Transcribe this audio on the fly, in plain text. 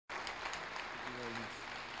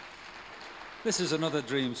This is another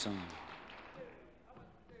dream song.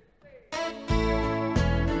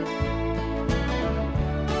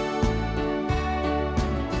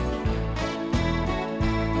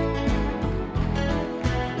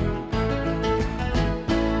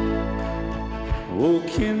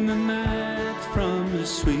 Woke in the night from a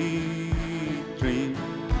sweet dream,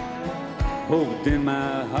 hoped in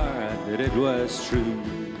my heart that it was true.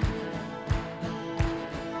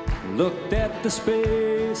 Looked at the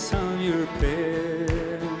space on your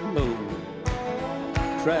pillow,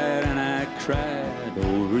 cried and I cried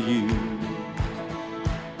over you.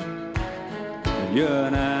 And you're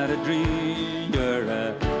not a dream, you're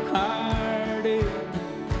a heartache.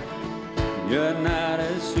 You're not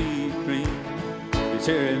a sweet dream, you're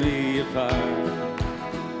tearing me apart.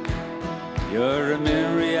 You're a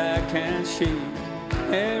memory I can't shake.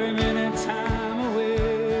 Every minute I'm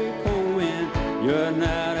awake, oh, when you're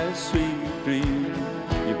not a sweet dream,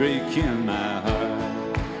 you're breaking my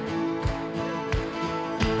heart.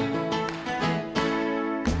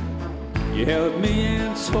 You held me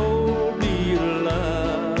and told me you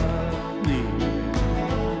loved me,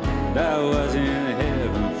 and I was in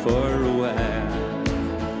heaven for a while.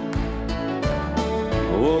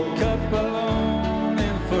 I woke up alone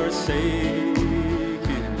and forsaken,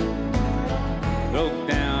 broke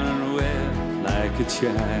down and wept like a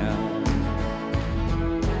child.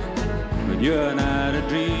 But you're not a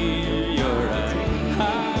dream, you're a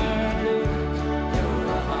heartache.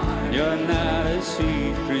 You're not a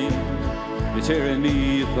sweet dream, you're tearing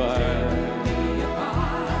me apart.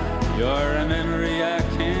 You're a memory I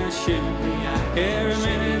can't shake. Every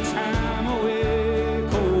minute I'm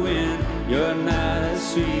awake, oh, when you're not a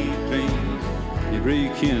sweet dream, you're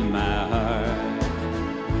breaking my heart.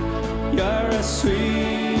 You're a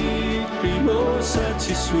sweet dream, oh, such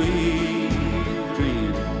a sweet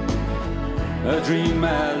dream, a dream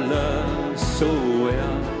I love so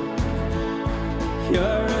well.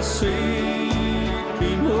 You're a sweet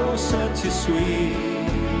dream, oh, such a sweet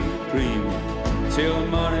dream, till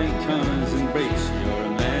morning comes and breaks your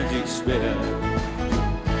magic spell.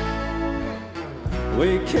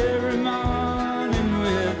 Wake every morning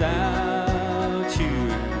without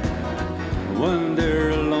you,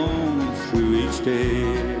 wander alone through each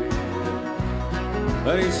day.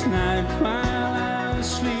 But each night while I'm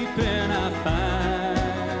sleeping I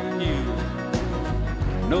find you,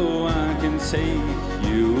 no one can take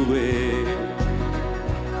you away.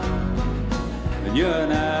 And you're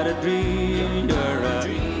not a dream, you're a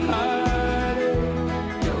heartache.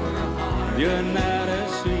 You're not a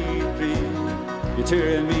sweet dream, you're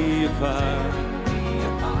tearing me apart.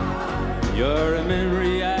 You're a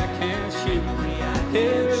memory I can't shake.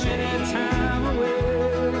 Every minute I'm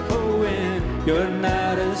awake, oh, when you're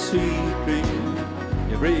not a sweet dream,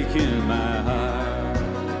 you're breaking my heart.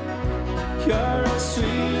 You're a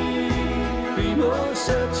sweet dream, oh,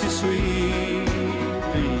 such a sweet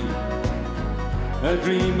dream, a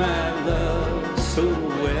dream I love so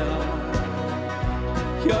well.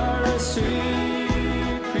 You're a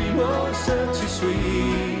sweet dream, oh, such a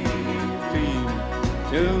sweet dream,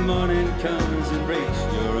 till morning comes and breaks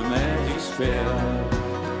your magic spell.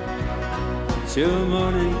 Till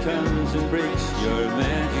morning comes and breaks your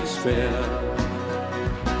magic spell.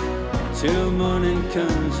 Till morning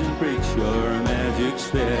comes and breaks your magic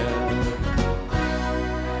spell.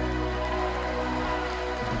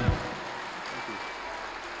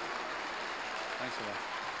 Thanks a lot.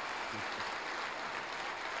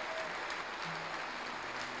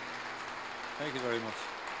 Thank you very much.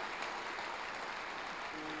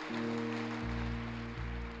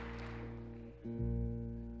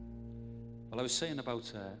 Well, I was saying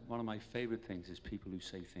about one of my favourite things is people who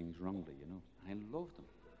say things wrongly, you know. I love them.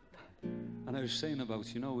 And I was saying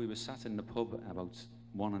about, you know, we were sat in the pub about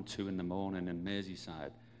 1 and 2 in the morning in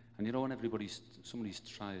Merseyside, and you know, when somebody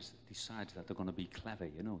decides that they're going to be clever,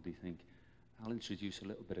 you know, they think, I'll introduce a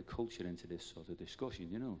little bit of culture into this sort of discussion,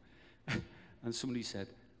 you know. And somebody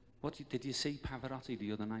said, did you see Pavarotti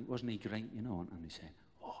the other night? Wasn't he great, you know? And they said,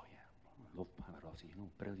 oh yeah, I love Pavarotti, you know,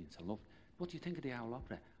 brilliant, I love it. What do you think of the Owl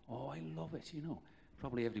Opera? Oh, I love it, you know.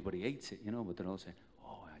 Probably everybody hates it, you know, but they're all saying,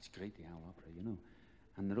 oh, it's great, the Owl Opera, you know.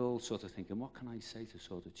 And they're all sort of thinking, what can I say to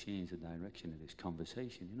sort of change the direction of this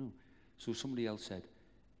conversation, you know? So somebody else said,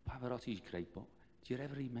 Pavarotti's great, but do you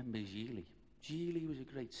ever remember Gigli? Gigli was a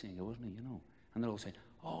great singer, wasn't he, you know? And they're all saying,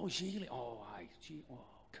 oh, Gigli,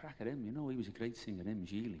 crack at him, you know, he was a great singer, him,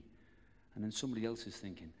 Gigli. And then somebody else is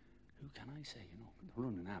thinking, who can I say, you know? They're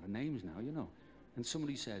running out of names now, you know? And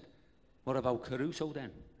somebody said, what about Caruso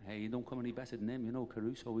then? Hey, you don't come any better than him, you know,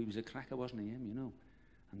 Caruso, he was a cracker, wasn't he, him, you know?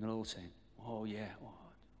 And they're all saying, oh, yeah,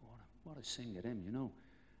 what a singer, him, you know?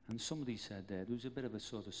 And somebody said there was a bit of a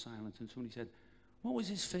sort of silence, and somebody said, what was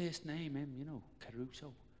his first name, him, you know,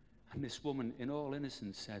 Caruso? And this woman, in all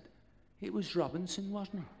innocence, said, it was Robinson,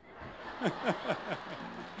 wasn't it?